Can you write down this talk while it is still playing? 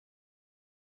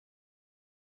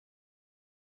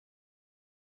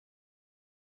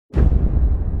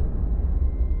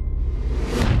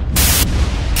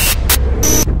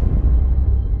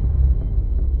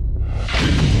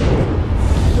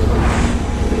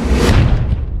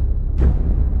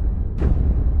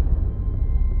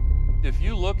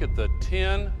look at the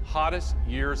 10 hottest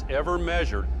years ever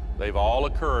measured, they've all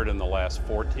occurred in the last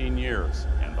 14 years.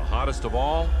 And the hottest of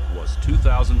all was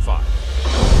 2005.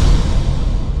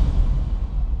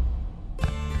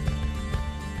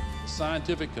 The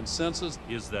scientific consensus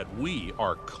is that we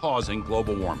are causing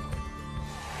global warming.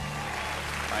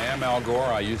 I am Al Gore.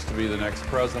 I used to be the next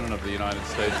president of the United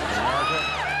States of America.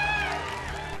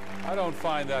 I don't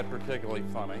find that particularly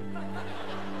funny.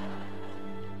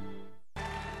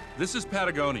 This is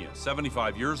Patagonia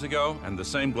 75 years ago and the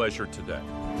same glacier today.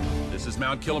 This is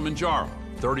Mount Kilimanjaro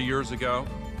 30 years ago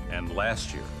and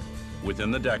last year. Within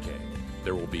the decade,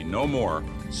 there will be no more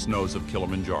snows of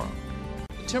Kilimanjaro.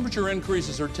 Temperature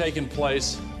increases are taking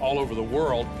place all over the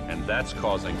world, and that's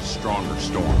causing stronger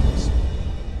storms.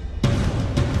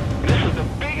 This is the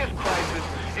biggest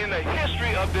crisis in the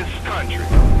history of this country.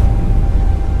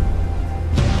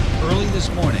 Early this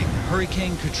morning,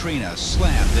 Hurricane Katrina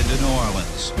slammed into New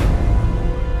Orleans.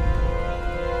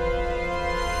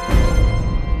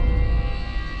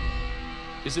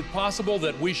 Is it possible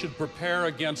that we should prepare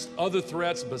against other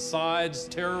threats besides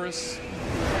terrorists?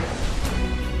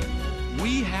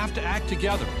 We have to act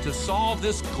together to solve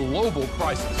this global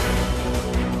crisis.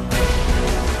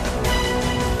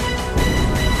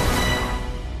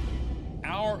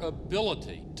 Our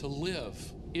ability to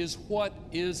live is what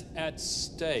is at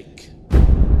stake.